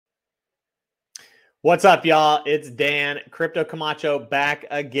What's up, y'all? It's Dan, Crypto Camacho, back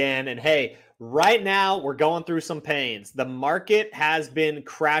again. And hey, right now we're going through some pains. The market has been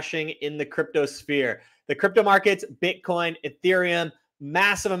crashing in the crypto sphere. The crypto markets, Bitcoin, Ethereum,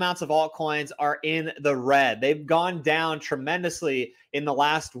 massive amounts of altcoins are in the red. They've gone down tremendously in the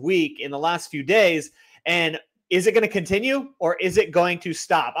last week, in the last few days. And is it going to continue or is it going to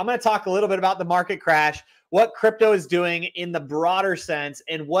stop? I'm going to talk a little bit about the market crash, what crypto is doing in the broader sense,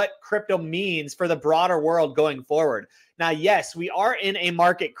 and what crypto means for the broader world going forward. Now, yes, we are in a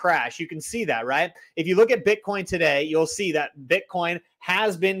market crash. You can see that, right? If you look at Bitcoin today, you'll see that Bitcoin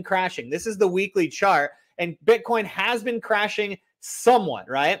has been crashing. This is the weekly chart, and Bitcoin has been crashing somewhat,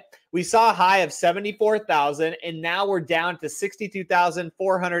 right? We saw a high of 74,000, and now we're down to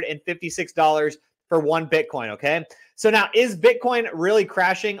 $62,456 for one Bitcoin, okay? So now, is Bitcoin really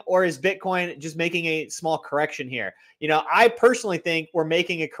crashing, or is Bitcoin just making a small correction here? You know, I personally think we're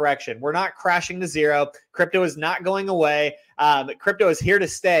making a correction. We're not crashing to zero. Crypto is not going away. Crypto is here to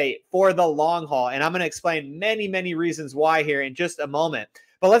stay for the long haul, and I'm going to explain many, many reasons why here in just a moment.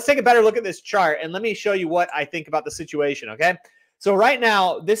 But let's take a better look at this chart, and let me show you what I think about the situation, okay? So right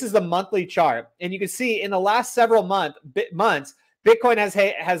now, this is the monthly chart, and you can see in the last several months, Bitcoin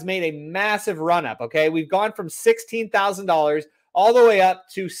has made a massive run up, okay? We've gone from $16,000 all the way up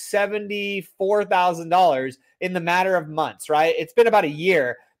to $74,000 in the matter of months, right? It's been about a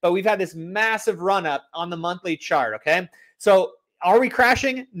year, but we've had this massive run up on the monthly chart, okay? So are we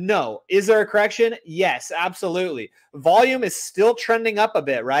crashing? No. Is there a correction? Yes, absolutely. Volume is still trending up a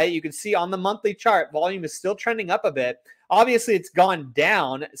bit, right? You can see on the monthly chart, volume is still trending up a bit. Obviously, it's gone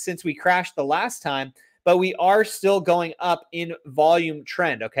down since we crashed the last time, but we are still going up in volume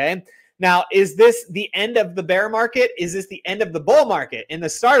trend, okay? Now, is this the end of the bear market? Is this the end of the bull market? In the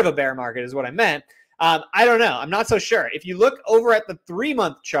start of a bear market is what I meant. I don't know. I'm not so sure. If you look over at the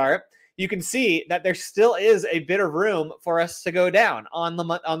 3-month chart, you can see that there still is a bit of room for us to go down on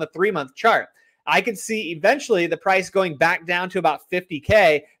the 3-month chart. I could see eventually the price going back down to about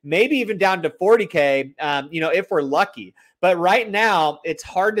 50K, maybe even down to 40K, if we're lucky. But right now, it's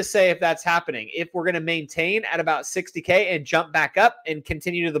hard to say if that's happening. If we're going to maintain at about 60K and jump back up and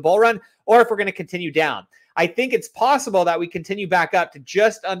continue to the bull run, or if we're going to continue down. I think it's possible that we continue back up to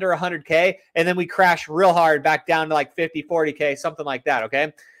just under 100K, and then we crash real hard back down to like 50, 40K, something like that,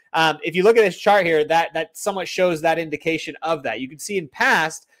 okay? If you look at this chart here, that somewhat shows that indication of that. You can see in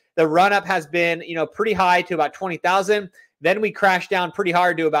past, the run-up has been, pretty high to about 20,000. Then we crash down pretty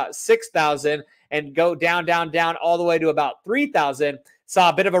hard to about 6,000 and go down, all the way to about 3,000. Saw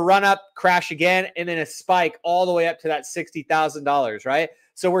a bit of a run-up, crash again, and then a spike all the way up to that $60,000, right?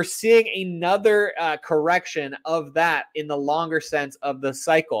 So we're seeing another correction of that in the longer sense of the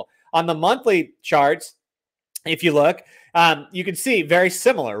cycle. On the monthly charts, if you look, you can see very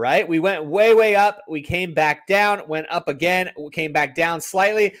similar, right? We went way, way up. We came back down, went up again, we came back down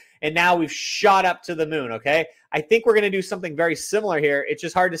slightly, and now we've shot up to the moon, okay? I think we're going to do something very similar here. It's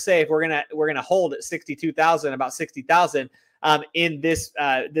just hard to say if we're going to hold at 62,000, about 60,000 in this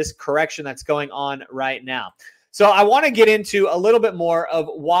correction that's going on right now. So I want to get into a little bit more of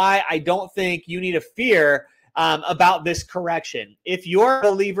why I don't think you need to fear about this correction. If you're a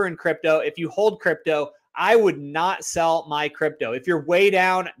believer in crypto, if you hold crypto, I would not sell my crypto. If you're way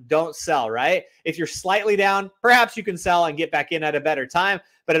down, don't sell, right? If you're slightly down, perhaps you can sell and get back in at a better time,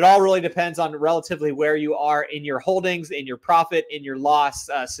 but it all really depends on relatively where you are in your holdings, in your profit, in your loss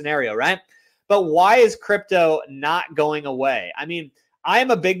scenario, right? But why is crypto not going away? I mean, I am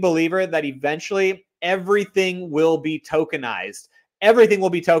a big believer that eventually everything will be tokenized. Everything will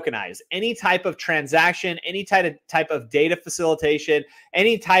be tokenized. Any type of transaction, any type of data facilitation,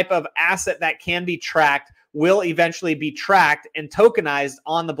 any type of asset that can be tracked will eventually be tracked and tokenized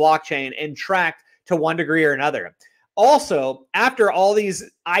on the blockchain and tracked to one degree or another. Also, after all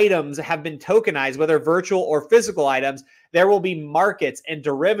these items have been tokenized, whether virtual or physical items, there will be markets and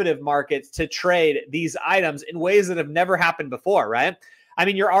derivative markets to trade these items in ways that have never happened before, right? I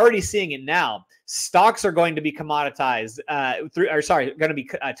mean, you're already seeing it now. Stocks are going to be commoditized, going to be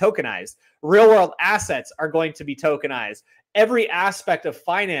tokenized. Real world assets are going to be tokenized. Every aspect of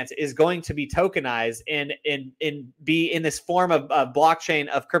finance is going to be tokenized and be in this form of blockchain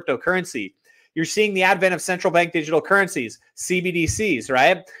of cryptocurrency. You're seeing the advent of central bank digital currencies, CBDCs,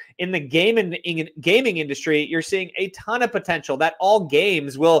 right? In the gaming industry, you're seeing a ton of potential that all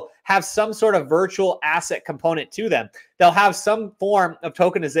games will have some sort of virtual asset component to them. They'll have some form of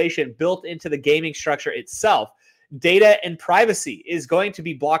tokenization built into the gaming structure itself. Data and privacy is going to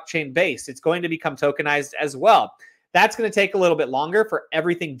be blockchain based. It's going to become tokenized as well. That's going to take a little bit longer for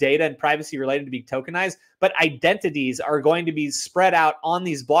everything data and privacy related to be tokenized, but identities are going to be spread out on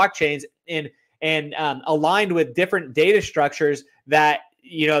these blockchains in and aligned with different data structures that,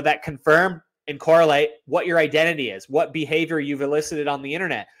 that confirm and correlate what your identity is, what behavior you've elicited on the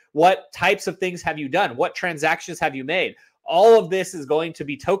internet, what types of things have you done, what transactions have you made. All of this is going to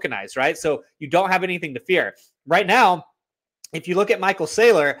be tokenized, right? So you don't have anything to fear. Right now, if you look at Michael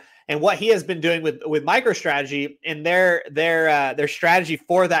Saylor and what he has been doing with MicroStrategy and their strategy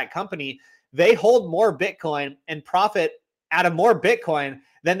for that company, they hold more Bitcoin and profit out of more Bitcoin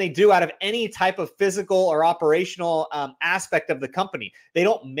than they do out of any type of physical or operational aspect of the company. They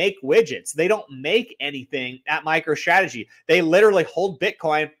don't make widgets. They don't make anything at MicroStrategy. They literally hold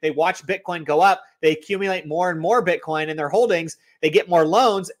Bitcoin. They watch Bitcoin go up. They accumulate more and more Bitcoin in their holdings. They get more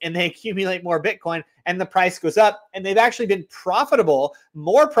loans and they accumulate more Bitcoin and the price goes up. And they've actually been profitable,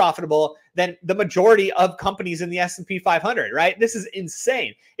 more profitable than the majority of companies in the S&P 500, right? This is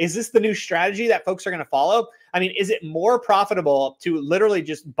insane. Is this the new strategy that folks are going to follow? I mean, is it more profitable to literally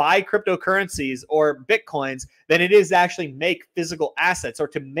just buy cryptocurrencies or Bitcoins than it is to actually make physical assets or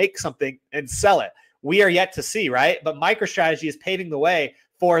to make something and sell it? We are yet to see, right? But MicroStrategy is paving the way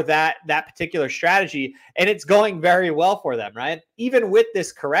for that particular strategy, and it's going very well for them, right? Even with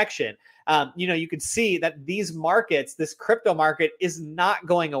this correction, you can see that these markets, this crypto market is not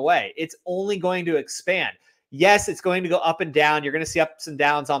going away. It's only going to expand. Yes, it's going to go up and down. You're going to see ups and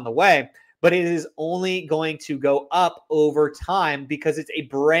downs on the way, but it is only going to go up over time because it's a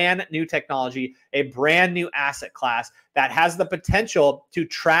brand new technology, a brand new asset class that has the potential to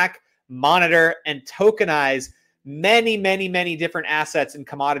track, monitor, and tokenize many, many, many different assets and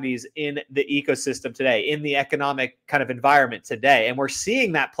commodities in the ecosystem today, in the economic kind of environment today. And we're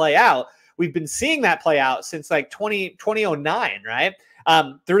seeing that play out. We've been seeing that play out since like 2009, right?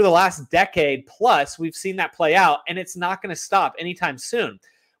 Through the last decade plus, we've seen that play out, and it's not going to stop anytime soon.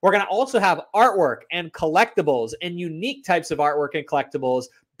 We're going to also have artwork and collectibles and unique types of artwork and collectibles,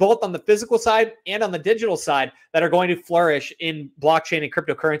 both on the physical side and on the digital side, that are going to flourish in blockchain and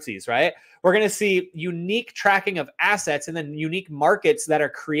cryptocurrencies, right? We're going to see unique tracking of assets and then unique markets that are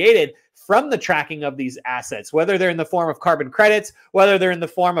created from the tracking of these assets, whether they're in the form of carbon credits, whether they're in the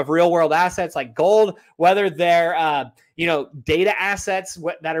form of real world assets like gold, whether they're, data assets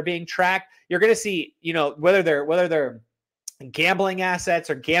that are being tracked. You're going to see, whether they're gambling assets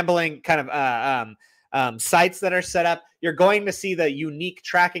or gambling kind of sites that are set up. You're going to see the unique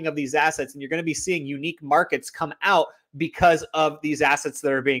tracking of these assets, and you're going to be seeing unique markets come out because of these assets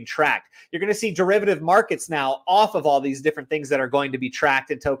that are being tracked. You're going to see derivative markets now off of all these different things that are going to be tracked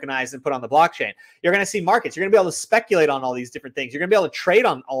and tokenized and put on the blockchain. You're going to see markets. You're going to be able to speculate on all these different things. You're going to be able to trade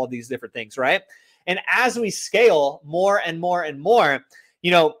on all of these different things, right? And as we scale more and more and more,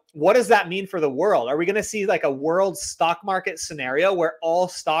 what does that mean for the world? Are we going to see like a world stock market scenario where all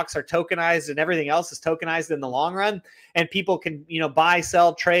stocks are tokenized and everything else is tokenized in the long run, and people can, buy,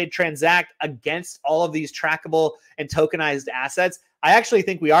 sell, trade, transact against all of these trackable and tokenized assets? I actually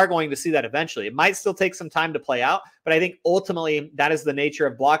think we are going to see that eventually. It might still take some time to play out, but I think ultimately that is the nature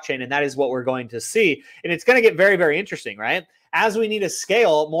of blockchain, and that is what we're going to see. And it's going to get very, very interesting, right? As we need to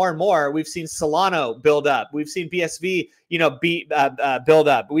scale more and more, we've seen Solana build up. We've seen BSV, build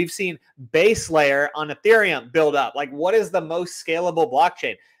up. We've seen base layer on Ethereum build up. Like, what is the most scalable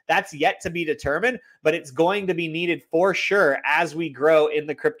blockchain? That's yet to be determined, but it's going to be needed for sure as we grow in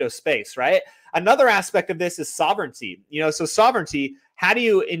the crypto space, right? Another aspect of this is sovereignty. So sovereignty, how do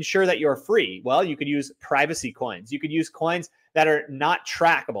you ensure that you're free? Well, you could use privacy coins. You could use coins that are not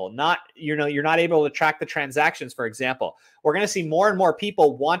trackable, you're not able to track the transactions, for example. We're going to see more and more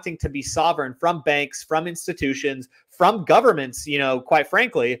people wanting to be sovereign from banks, from institutions, from governments, quite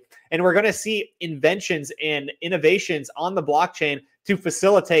frankly. And we're going to see inventions and innovations on the blockchain to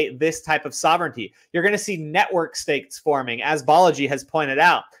facilitate this type of sovereignty. You're going to see network states forming, as Balaji has pointed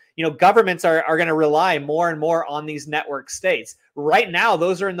out. Governments are going to rely more and more on these network states. Right now,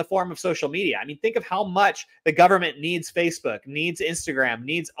 those are in the form of social media. I mean, think of how much the government needs Facebook, needs Instagram,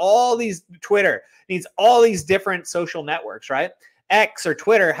 needs all these Twitter, needs all these different social networks, right? X or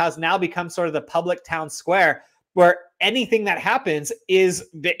Twitter has now become sort of the public town square where anything that happens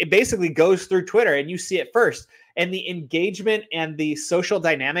it basically goes through Twitter and you see it first. And the engagement and the social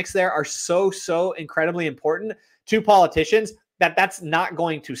dynamics there are so incredibly important to politicians that's not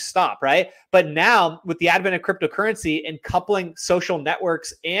going to stop, right? But now with the advent of cryptocurrency and coupling social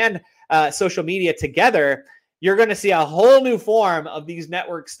networks and social media together, you're going to see a whole new form of these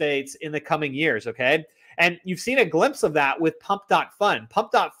network states in the coming years, okay? And you've seen a glimpse of that with Pump.Fun.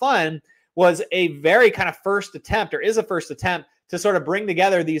 Pump.Fun was a very kind of first attempt, or is a first attempt, to sort of bring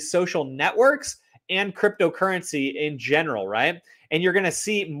together these social networks and cryptocurrency in general, right? And you're going to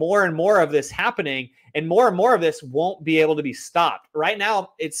see more and more of this happening, and more of this won't be able to be stopped. Right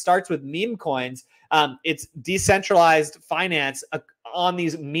now, it starts with meme coins. It's decentralized finance on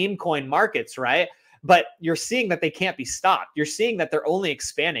these meme coin markets, right? But you're seeing that they can't be stopped. You're seeing that they're only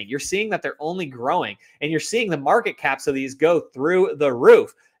expanding. You're seeing that they're only growing, and you're seeing the market caps of these go through the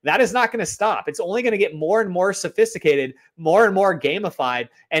roof. That is not going to stop. It's only going to get more and more sophisticated, more and more gamified,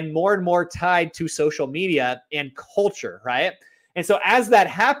 and more tied to social media and culture, right? And so as that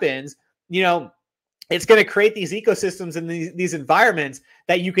happens, it's going to create these ecosystems and these environments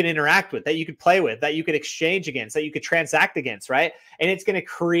that you can interact with, that you could play with, that you could exchange against, that you could transact against, right? And it's going to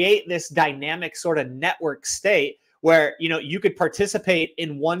create this dynamic sort of network state where, you could participate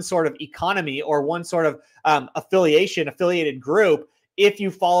in one sort of economy or one sort of affiliated group if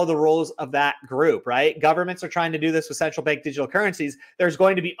you follow the rules of that group, right? Governments are trying to do this with central bank digital currencies. There's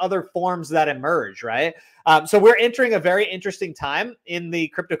going to be other forms that emerge, right? So we're entering a very interesting time in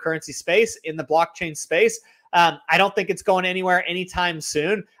the cryptocurrency space, in the blockchain space. I don't think it's going anywhere anytime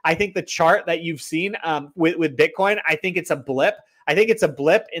soon. I think the chart that you've seen with Bitcoin, I think it's a blip. I think it's a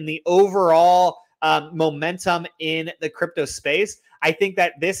blip in the overall momentum in the crypto space. I think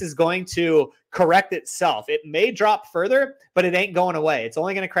that this is going to correct itself. It may drop further, but it ain't going away. It's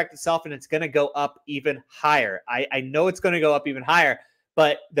only going to correct itself, and it's going to go up even higher. I know it's going to go up even higher,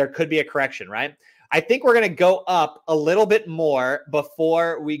 but there could be a correction, right? I think we're going to go up a little bit more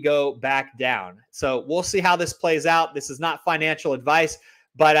before we go back down. So we'll see how this plays out. This is not financial advice,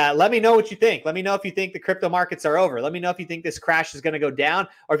 but let me know what you think. Let me know if you think the crypto markets are over. Let me know if you think this crash is going to go down,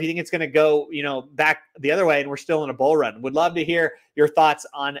 or if you think it's going to go, back the other way and we're still in a bull run. Would love to hear your thoughts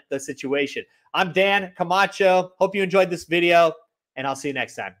on the situation. I'm Dan Camacho. Hope you enjoyed this video, and I'll see you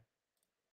next time.